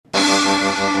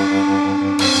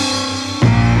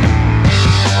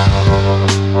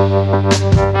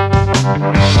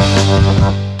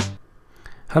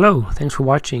Hello, thanks for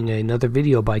watching another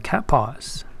video by Cat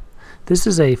Paws. This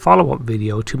is a follow-up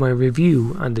video to my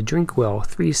review on the DrinkWell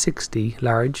 360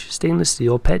 large stainless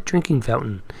steel pet drinking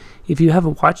fountain. If you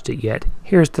haven't watched it yet,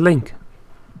 here's the link.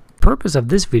 The purpose of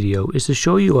this video is to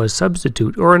show you a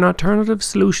substitute or an alternative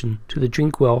solution to the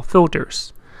DrinkWell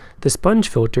filters. The sponge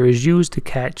filter is used to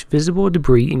catch visible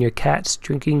debris in your cat's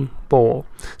drinking bowl,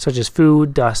 such as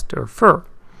food, dust, or fur.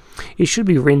 It should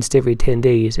be rinsed every 10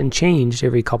 days and changed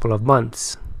every couple of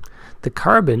months. The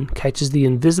carbon catches the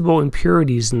invisible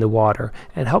impurities in the water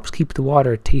and helps keep the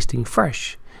water tasting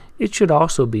fresh. It should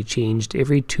also be changed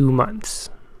every 2 months.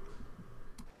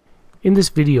 In this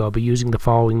video I'll be using the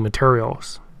following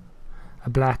materials: a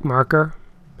black marker,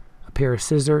 a pair of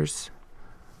scissors,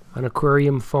 an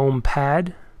aquarium foam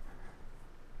pad,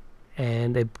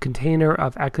 and a container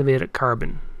of activated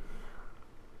carbon.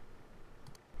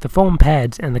 The foam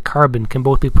pads and the carbon can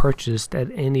both be purchased at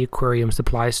any aquarium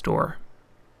supply store.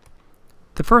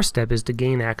 The first step is to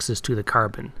gain access to the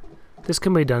carbon. This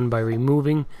can be done by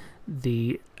removing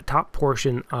the top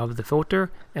portion of the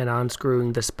filter and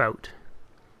unscrewing the spout.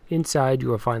 Inside you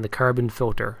will find the carbon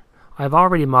filter. I've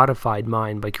already modified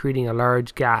mine by creating a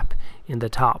large gap in the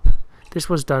top. This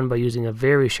was done by using a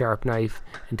very sharp knife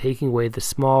and taking away the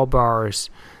small bars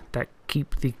that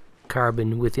keep the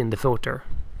carbon within the filter.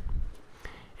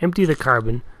 Empty the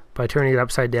carbon by turning it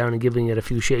upside down and giving it a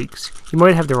few shakes. You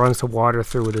might have to run some water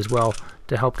through it as well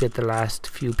to help get the last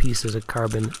few pieces of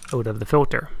carbon out of the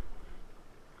filter.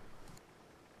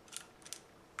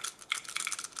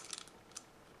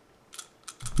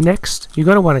 Next, you're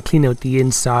going to want to clean out the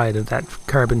inside of that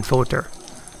carbon filter.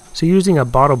 So using a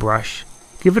bottle brush,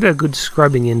 give it a good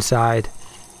scrubbing inside.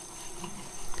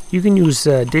 You can use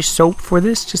dish soap for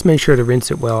this, just make sure to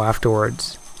rinse it well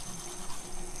afterwards.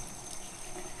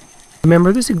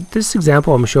 Remember, this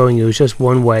example I'm showing you is just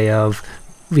one way of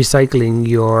recycling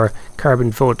your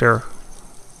carbon filter.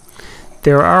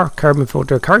 There are carbon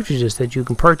filter cartridges that you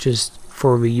can purchase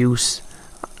for reuse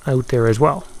out there as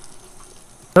well.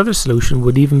 Another solution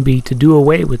would even be to do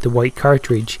away with the white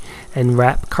cartridge and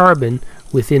wrap carbon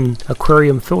within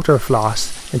aquarium filter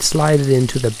floss and slide it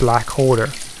into the black holder.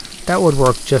 That would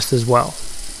work just as well.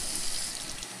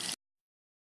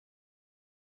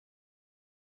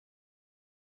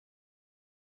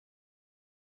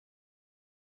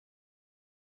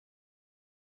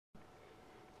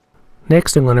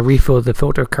 Next, I'm going to refill the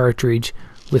filter cartridge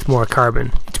with more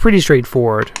carbon. It's pretty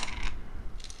straightforward.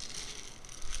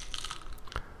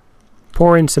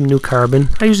 Pour in some new carbon.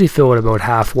 I usually fill it about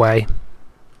halfway.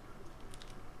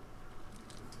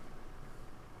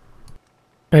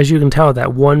 As you can tell,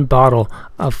 that one bottle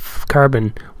of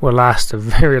carbon will last a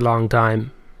very long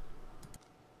time.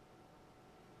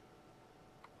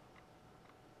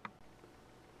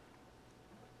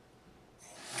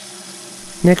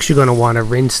 Next, you're going to want to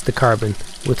rinse the carbon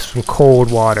with some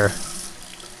cold water.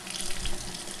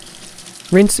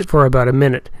 Rinse it for about a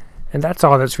minute, and that's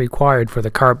all that's required for the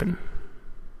carbon.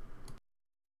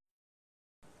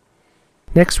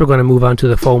 Next, we're going to move on to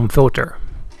the foam filter.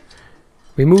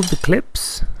 Remove the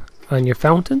clips on your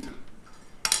fountain,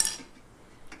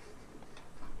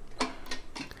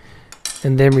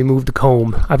 and then remove the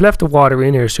comb. I've left the water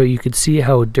in here so you can see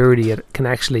how dirty it can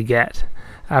actually get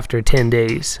after 10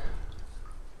 days.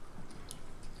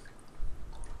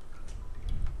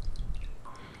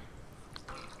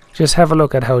 Just have a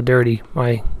look at how dirty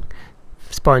my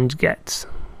sponge gets.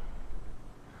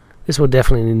 This will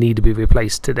definitely need to be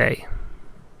replaced today.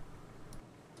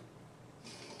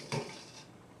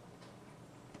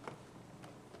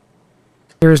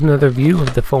 Here's another view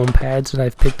of the foam pads that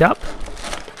I've picked up.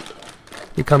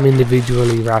 They come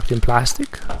individually wrapped in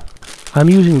plastic. I'm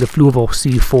using the Fluval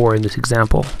C4 in this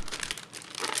example.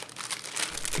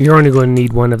 You're only going to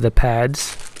need one of the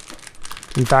pads.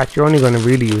 In fact, you're only going to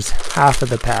really use half of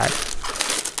the pad.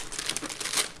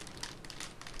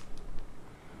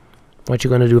 What you're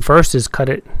going to do first is cut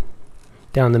it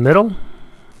down the middle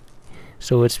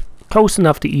so it's close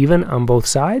enough to even on both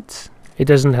sides. It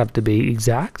doesn't have to be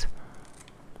exact.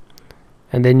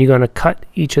 And then you're going to cut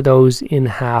each of those in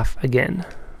half again.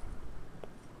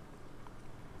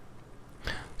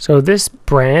 So this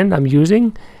brand I'm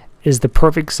using is the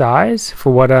perfect size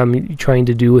for what I'm trying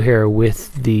to do here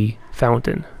with the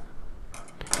fountain.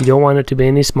 You don't want it to be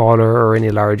any smaller or any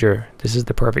larger. This is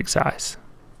the perfect size.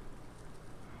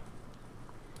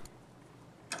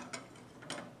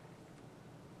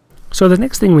 So the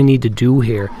next thing we need to do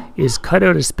here is cut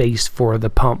out a space for the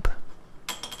pump.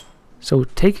 So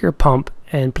take your pump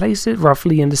and place it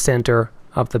roughly in the center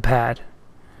of the pad.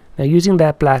 Now, using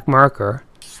that black marker,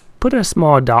 put a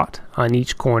small dot on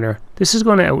each corner. This is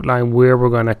going to outline where we're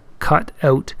going to cut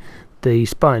out the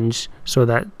sponge so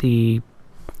that the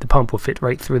pump will fit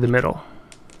right through the middle.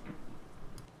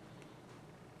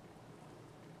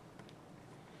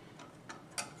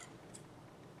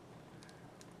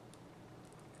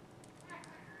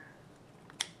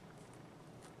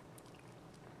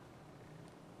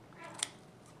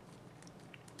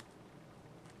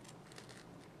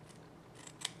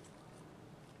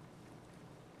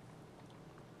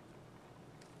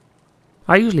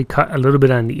 I usually cut a little bit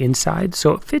on the inside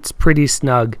so it fits pretty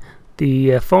snug.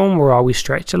 The foam will always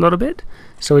stretch a little bit,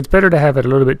 so it's better to have it a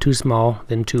little bit too small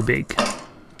than too big.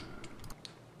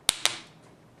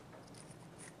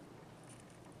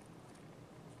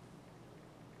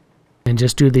 And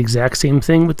just do the exact same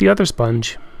thing with the other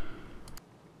sponge.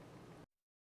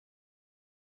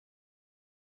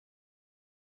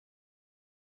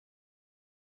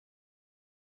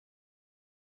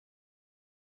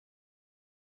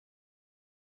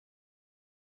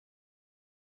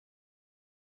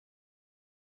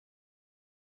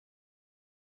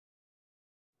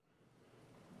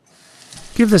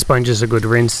 Give the sponges a good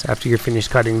rinse after you're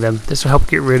finished cutting them. This will help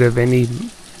get rid of any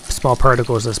small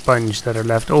particles of sponge that are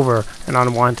left over and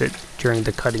unwanted during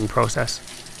the cutting process.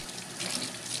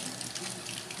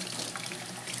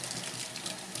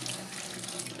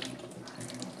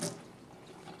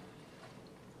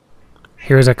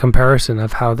 Here's a comparison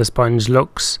of how the sponge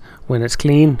looks when it's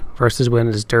clean versus when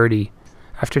it's dirty.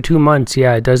 After 2 months,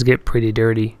 yeah, it does get pretty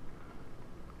dirty.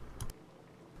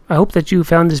 I hope that you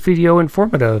found this video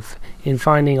informative in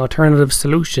finding alternative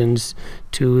solutions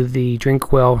to the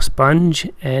DrinkWell sponge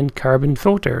and carbon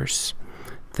filters.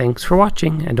 Thanks for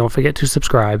watching, and don't forget to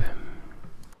subscribe.